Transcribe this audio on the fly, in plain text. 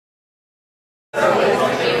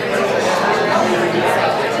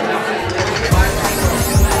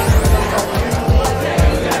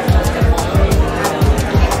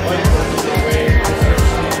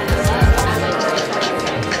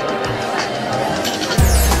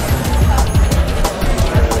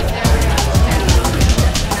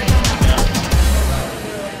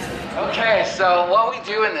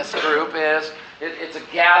this group is it's a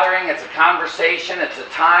gathering, it's a conversation, it's a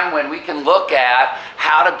time when we can look at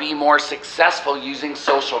how to be more successful using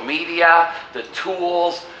social media, the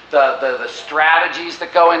tools, the strategies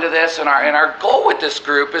that go into this. And our goal with this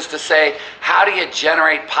group is to say, how do you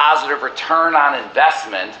generate positive return on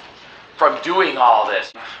investment from doing all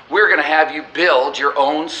this? We're going to have you build your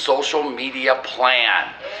own social media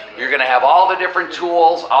plan. You're going to have all the different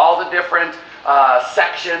tools, all the different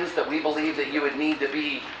sections that we believe that you would need to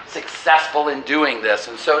be successful in doing this.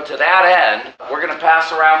 And so to that end, we're going to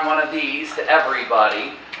pass around one of these to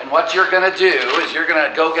everybody. And what you're going to do is you're going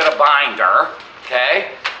to go get a binder,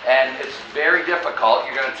 okay? And it's very difficult.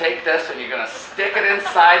 You're going to take this and you're going to stick it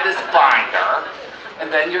inside this binder.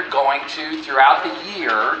 And then you're going to, throughout the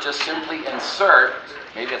year, just simply insert.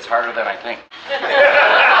 Maybe it's harder than I think.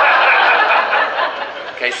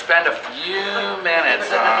 Okay, spend a few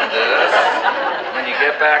minutes on this when you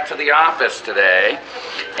get back to the office today.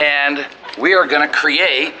 And we are going to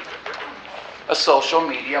create a social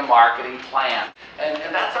media marketing plan. And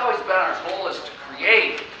that's always been our goal, is to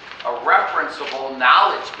create a referenceable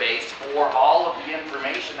knowledge base for all of the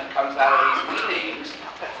information that comes out of these meetings.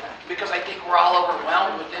 Because I think we're all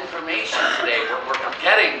overwhelmed with information today. We're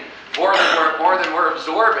getting more than we're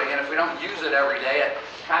absorbing, and if we don't use it every day, it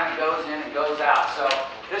kind of goes in and goes out. So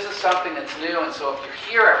this is something that's new, and so if you're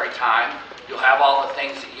here every time, you'll have all the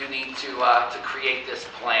things that you need to create this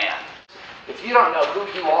plan. If you don't know who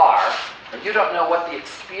you are, and you don't know what the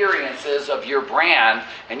experience is of your brand,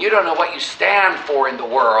 and you don't know what you stand for in the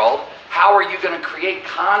world, how are you going to create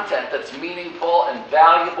content that's meaningful and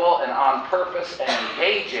valuable and on purpose and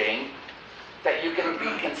engaging that you can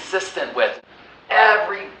be consistent with?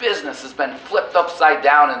 Every business has been flipped upside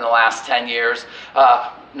down in the last 10 years.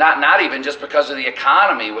 Not even just because of the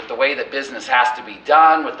economy, with the way that business has to be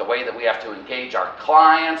done, with the way that we have to engage our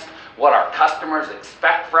clients, what our customers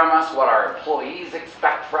expect from us, what our employees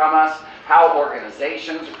expect from us, how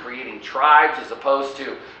organizations are creating tribes as opposed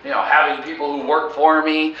to, having people who work for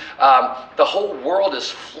me. The whole world is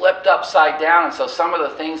flipped upside down, and so some of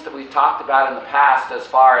the things that we've talked about in the past as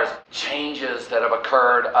far as changes that have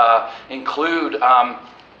occurred include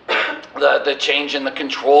the change in the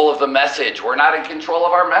control of the message. We're not in control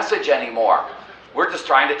of our message anymore. We're just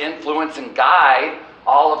trying to influence and guide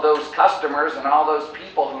all of those customers and all those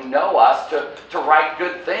people who know us to write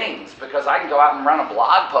good things, because I can go out and run a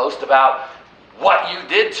blog post about what you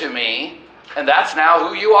did to me, and that's now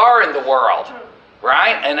who you are in the world,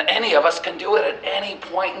 right? And any of us can do it at any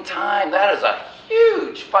point in time. That is a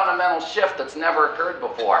huge fundamental shift that's never occurred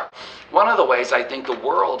before. One of the ways I think the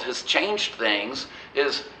world has changed things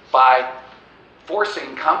is by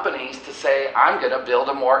forcing companies to say, I'm going to build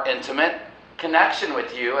a more intimate connection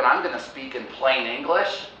with you, and I'm going to speak in plain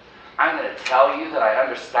English. I'm going to tell you that I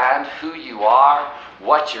understand who you are,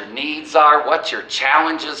 what your needs are, what your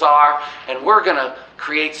challenges are, and we're going to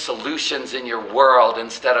create solutions in your world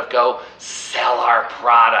instead of go sell our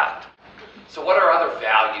product. So what are other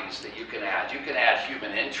values that you can add? You can add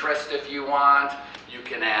human interest if you want. You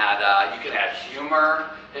can add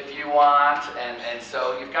humor if you want, and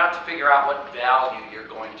so you've got to figure out what value you're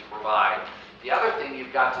going to provide. The other thing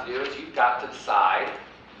you've got to do is you've got to decide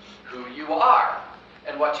who you are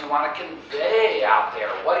and what you want to convey out there.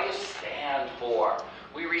 What do you stand for?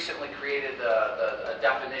 We recently created a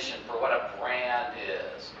definition for what a brand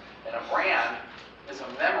is. And a brand is a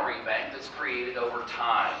memory bank that's created over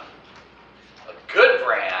time. A good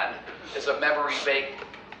brand is a memory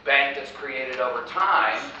bank that's created over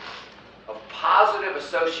time of positive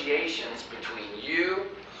associations between you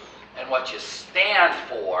and what you stand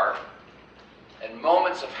for, and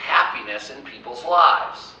moments of happiness in people's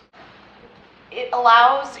lives. It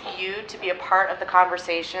allows you to be a part of the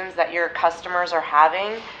conversations that your customers are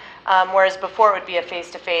having, whereas before it would be a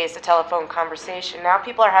face-to-face, a telephone conversation. Now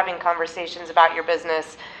people are having conversations about your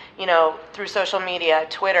business, through social media,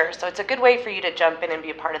 Twitter. So it's a good way for you to jump in and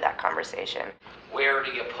be a part of that conversation. Where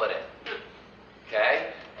do you put it? Okay?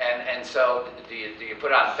 And so do you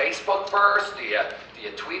put it on Facebook first? Do you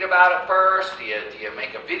tweet about it first? Do you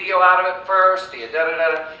make a video out of it first? Do you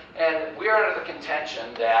da-da-da-da? And we're under the contention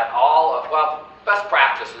that best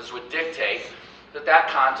practices would dictate that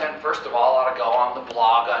content, first of all, ought to go on the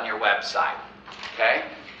blog on your website, okay?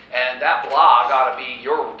 And that blog ought to be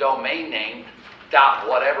your domain name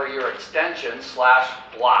 .whatever your extension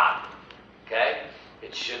 /blog, okay?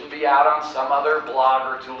 It shouldn't be out on some other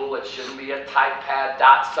blogger tool. It shouldn't be a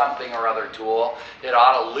typepad .something or other tool. It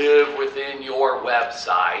ought to live within your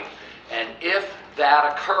website. And if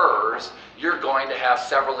that occurs, you're going to have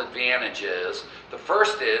several advantages. The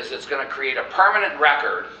first is it's going to create a permanent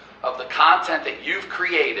record of the content that you've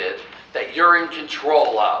created that you're in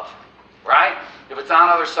control of, right? If it's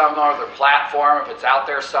on some other platform, if it's out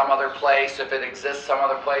there some other place, if it exists some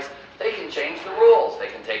other place, they can change the rules. They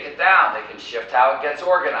can take it down. They can shift how it gets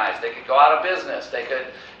organized. They could go out of business. They could,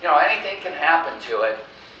 anything can happen to it.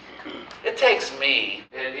 It takes me,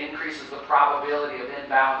 it increases the probability of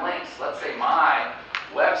inbound links. Let's say my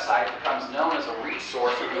website becomes known as a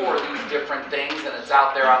resource for these different things, and it's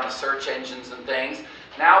out there on the search engines and things.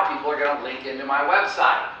 Now people are going to link into my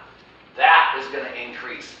website. That is going to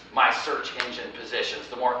increase my search engine positions.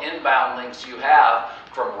 The more inbound links you have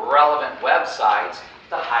from relevant websites,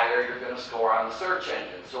 the higher you're going to score on the search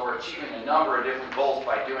engine. So we're achieving a number of different goals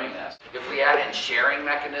by doing this. If we add in sharing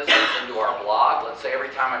mechanisms into our blog, let's say every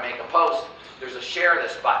time I make a post, there's a share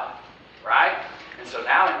this button, right? And so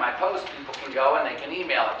now in my post, people can go and they can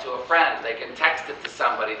email it to a friend, they can text it to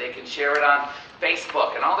somebody, they can share it on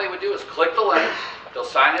Facebook, and all they would do is click the link, they'll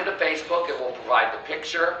sign into Facebook, it will provide the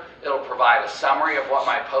picture, it'll provide a summary of what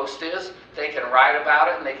my post is, they can write about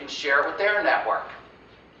it, and they can share it with their network.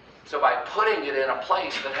 So by putting it in a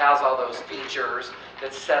place that has all those features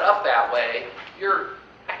that's set up that way, you're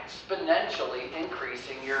exponentially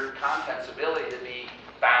increasing your content's ability to be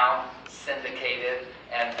found, syndicated,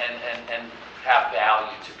 and have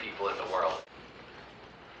value to people in the world.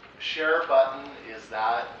 Share button, is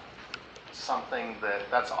that something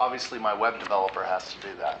that's obviously my web developer has to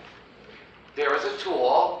do that? There is a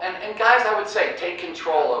tool, and guys, I would say take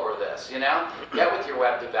control over this, Get with your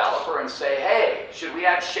web developer and say, hey, should we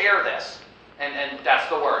add share this? And that's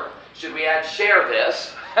the word. Should we add share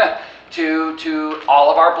this to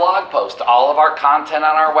all of our blog posts, to all of our content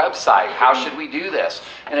on our website? How should we do this?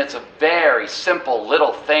 And it's a very simple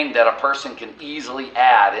little thing that a person can easily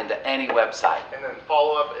add into any website. And then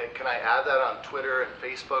follow up, can I add that on Twitter and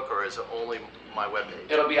Facebook, or is it only my web page?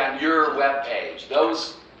 It'll be on your web page.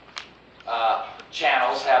 Those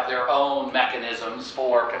channels have their own mechanisms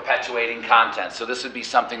for perpetuating content. So this would be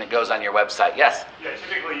something that goes on your website. Yes? Yeah,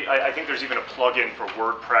 typically, I think there's even a plugin for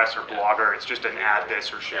WordPress or Blogger. It's just an add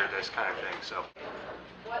this or share this kind of thing. So,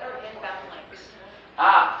 what are inbound links?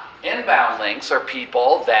 Inbound links are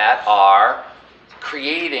people that are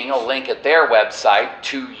creating a link at their website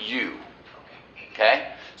to you. Okay?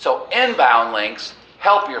 So inbound links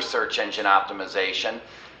help your search engine optimization.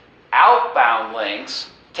 Outbound links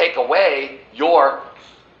take away your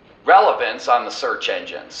relevance on the search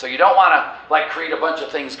engine. So you don't want to create a bunch of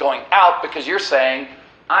things going out because you're saying,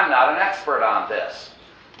 I'm not an expert on this.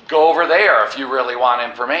 Go over there if you really want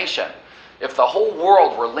information. If the whole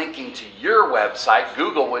world were linking to your website,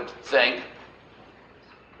 Google would think,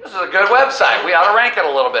 this is a good website. We ought to rank it a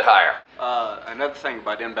little bit higher. Another thing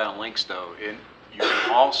about inbound links, though, you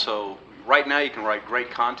can also, right now you can write great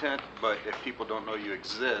content, but if people don't know you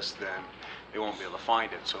exist, then they won't be able to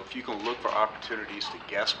find it. So if you can look for opportunities to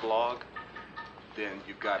guest blog, then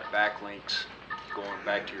you've got backlinks going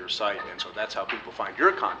back to your site. And so that's how people find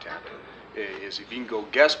your content, is if you can go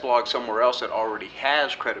guest blog somewhere else that already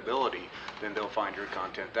has credibility, then they'll find your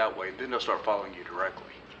content that way. Then they'll start following you directly.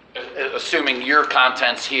 Assuming your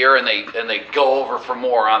content's here and they go over for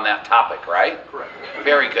more on that topic, right? Correct.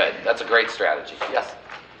 Very good. That's a great strategy. Yes?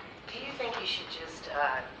 Do you think you should just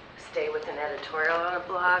stay with an editorial on a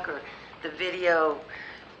blog, or the video,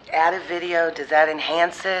 add a video, does that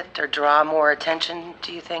enhance it or draw more attention,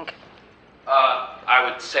 do you think? I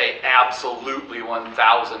would say absolutely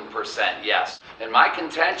 1,000% yes. And my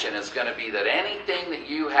contention is going to be that anything that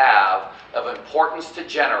you have of importance to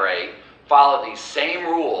generate, follow these same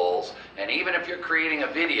rules, and even if you're creating a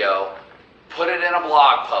video, put it in a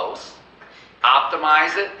blog post,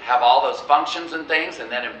 optimize it, have all those functions and things,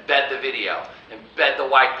 and then embed the video, embed the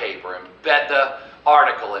white paper, embed the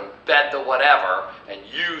article, embed the whatever, and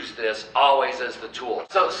use this always as the tool.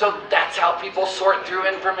 So that's how people sort through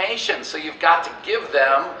information. So you've got to give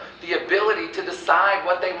them the ability to decide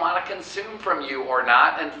what they want to consume from you or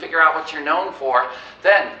not, and figure out what you're known for.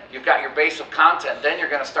 Then you've got your base of content. Then you're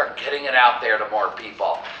going to start getting it out there to more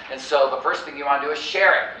people. And so the first thing you want to do is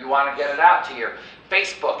share it. You want to get it out to your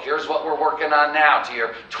Facebook, here's what we're working on now. To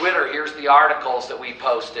your Twitter, here's the articles that we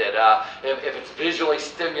posted. If it's visually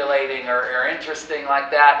stimulating or interesting like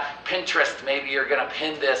that, Pinterest, maybe you're going to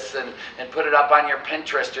pin this and put it up on your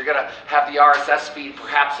Pinterest. You're going to have the RSS feed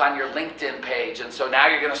perhaps on your LinkedIn page. And so now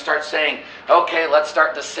you're going to start saying, okay, let's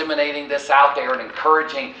start disseminating this out there and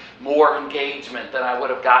encouraging more engagement than I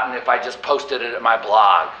would have gotten if I just posted it at my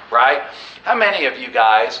blog, right? How many of you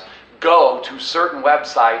guys go to certain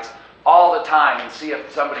websites all the time and see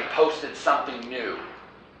if somebody posted something new?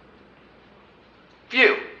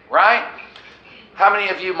 Few, right? How many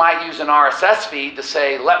of you might use an RSS feed to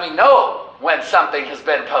say, let me know when something has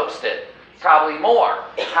been posted? Probably more.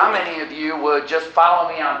 How many of you would just follow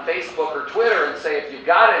me on Facebook or Twitter and say, if you've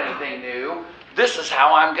got anything new, this is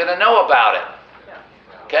how I'm going to know about it?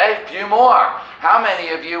 Okay, a few more. How many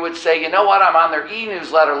of you would say, you know what, I'm on their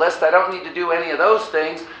e-newsletter list, I don't need to do any of those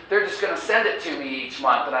things, they're just going to send it to me each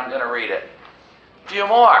month and I'm going to read it? A few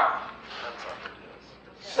more.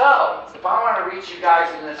 So, if I want to reach you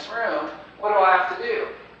guys in this room, what do I have to do?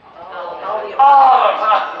 Oh,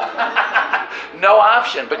 no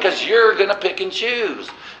option, because you're going to pick and choose.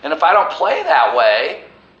 And if I don't play that way,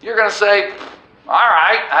 you're going to say, all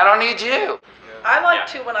right, I don't need you. I like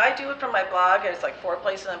to, when I do it for my blog, it's like 4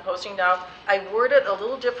 places I'm posting now, I word it a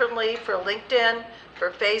little differently for LinkedIn,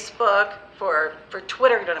 for Facebook, for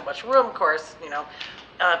Twitter. You don't have much room, of course, you know.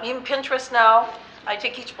 Even Pinterest now, I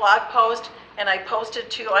take each blog post and I post it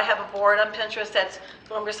to, I have a board on Pinterest that's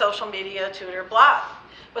Bloomberg Social Media, Tutor, blog.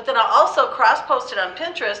 But then I'll also cross-post it on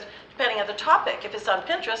Pinterest, depending on the topic. If it's on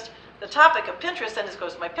Pinterest, the topic of Pinterest, then it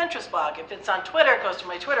goes to my Pinterest blog. If it's on Twitter, it goes to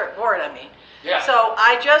my Twitter board, I mean. Yeah. So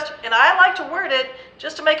I like to word it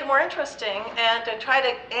just to make it more interesting and to try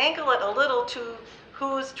to angle it a little to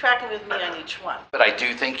who's tracking with me on each one. But I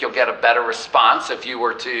do think you'll get a better response if you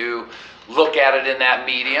were to look at it in that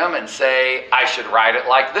medium and say, I should write it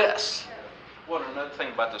like this. Well, another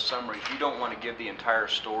thing about the summary, you don't want to give the entire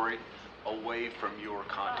story away from your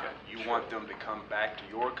content. You want them to come back to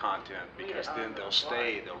your content because then they'll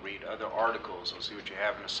stay, they'll read other articles, they'll see what you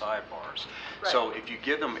have in the sidebars. Right. So if you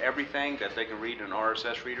give them everything that they can read in an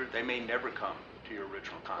RSS reader, they may never come to your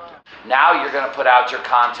original content. Now you're going to put out your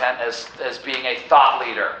content as being a thought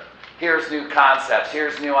leader. Here's new concepts,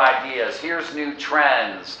 here's new ideas, here's new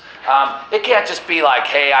trends. It can't just be like,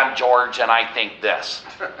 hey, I'm George and I think this.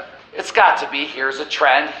 It's got to be, here's a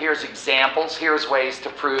trend, here's examples, here's ways to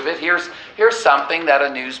prove it, here's something that a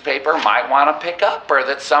newspaper might want to pick up or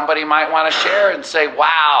that somebody might want to share and say,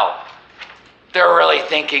 wow, they're really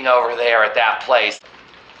thinking over there at that place.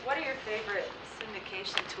 What are your favorite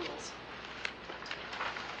syndication tools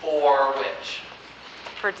For which?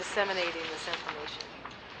 for disseminating this information?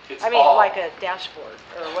 It's I mean, all- like a dashboard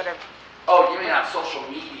or whatever. Oh, you mean on social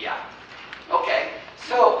media? Okay,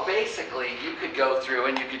 so basically you could go through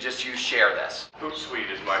and you could just use share this.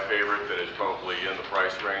 Hootsuite is my favorite. That is probably in the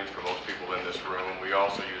price range for most people in this room. We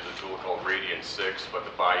also use a tool called Radiant 6, but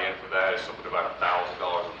the buy-in for that is something about $1,000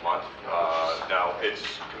 a month. Now it's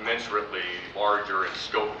commensurately larger in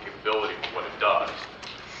scope and capability for what it does.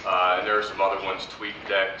 And there are some other ones,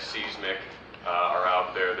 TweetDeck, Seismic are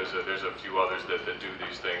out there. There's a few others that do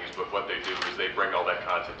these things, but what they do is they bring all that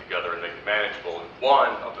content together and make it manageable. And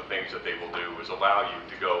one of the things that they will do is allow you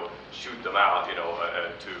to go shoot them out, you know,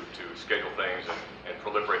 to schedule things and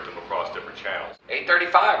proliferate them across different channels.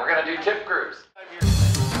 8:35, we're gonna do tip groups.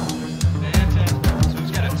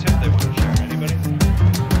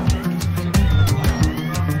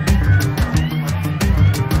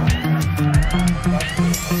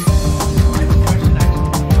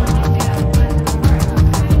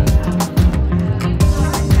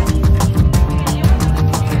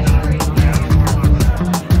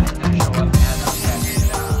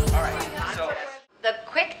 The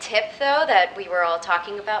quick tip, though, that we were all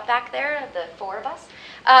talking about back there, the 4 of us,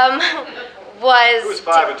 was... It was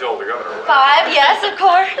 5 until the governor left. 5, yes, of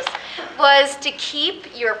course, was to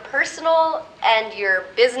keep your personal and your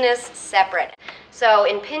business separate. So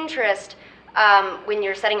in Pinterest, when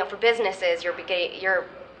you're setting up for businesses, you're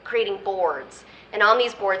creating boards. And on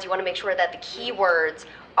these boards, you want to make sure that the keywords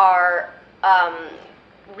are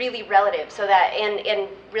really relative so that and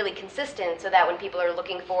really consistent so that when people are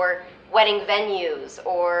looking for wedding venues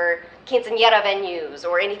or quinceañera venues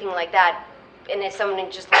or anything like that, and if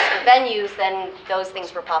someone just looks for venues, then those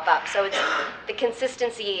things will pop up. So it's the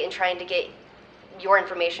consistency in trying to get your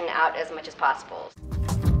information out as much as possible.